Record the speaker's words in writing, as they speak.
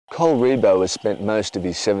Col Ribaux has spent most of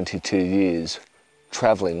his 72 years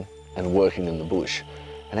travelling and working in the bush,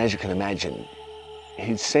 and as you can imagine,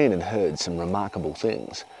 he'd seen and heard some remarkable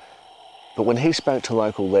things. But when he spoke to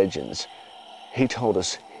local legends, he told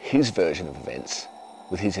us his version of events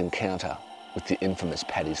with his encounter with the infamous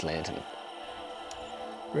Paddy's lantern.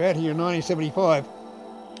 We're out here in 1975,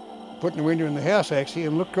 putting the window in the house actually,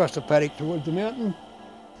 and looked across the paddock towards the mountain.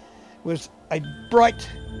 It was a bright,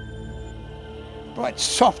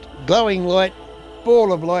 soft, glowing light,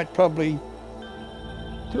 ball of light, probably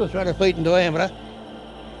 200 or 300 feet in diameter.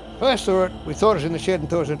 First saw it, we thought it was in the shed and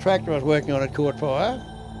thought it was a tractor I was working on had caught fire.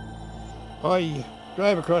 I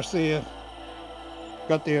drove across there,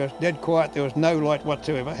 got there, it was dead quiet, there was no light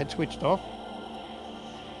whatsoever, had switched off.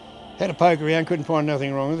 Had a poke around, couldn't find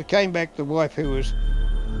nothing wrong with it. Came back, the wife, who was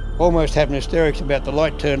almost having hysterics about the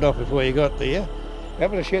light turned off before you got there.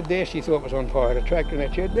 That was a shed there she thought was on fire, a tractor in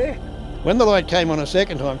that shed there. When the light came on a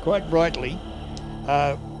second time, quite brightly,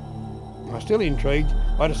 I was still intrigued,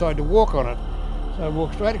 I decided to walk on it. So I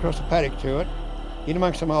walked straight across the paddock to it, in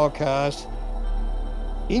amongst some old cars,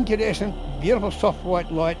 incandescent, beautiful soft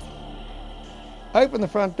white light, opened the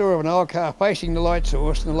front door of an old car facing the light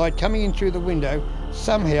source, and the light coming in through the window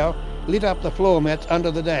somehow lit up the floor mats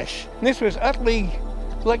under the dash. And this was utterly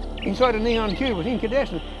like inside a neon tube, it was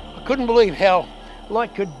incandescent. I couldn't believe how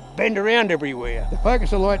light could bend around everywhere. The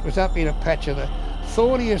focus of light was up in a patch of the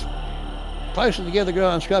thorniest, closer together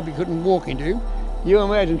growing scrub you couldn't walk into. You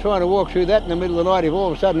imagine trying to walk through that in the middle of the night if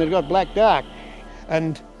all of a sudden it got black dark.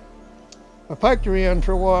 And I poked around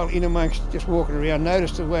for a while in amongst just walking around,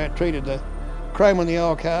 noticed the way it treated the chrome on the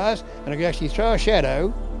old cars, and I could actually throw a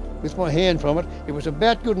shadow with my hand from it. It was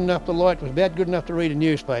about good enough, the light was about good enough to read a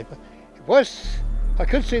newspaper. It was, I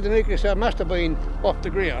could see the nucleus, so it must have been off the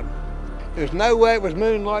ground. There's no way it was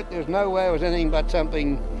moonlight, there's no way it was anything but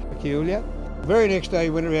something peculiar. The very next day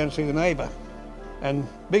we went around to see the neighbour, and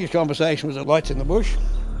biggest conversation was the lights in the bush.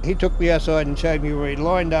 He took me outside and showed me where he'd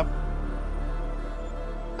lined up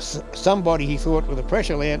somebody he thought with a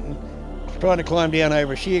pressure lantern trying to climb down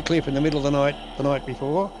over a sheer cliff in the middle of the night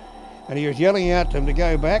before, and he was yelling out to him to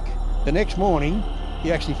go back. The next morning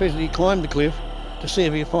he actually physically climbed the cliff to see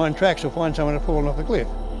if he could find tracks or find someone had fallen off the cliff.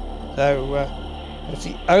 So it's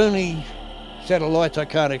the only set of lights I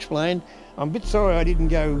can't explain. I'm a bit sorry I didn't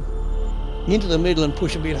go into the middle and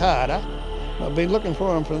push a bit harder. I've been looking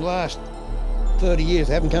for them for the last 30 years,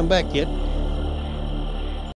 they haven't come back yet.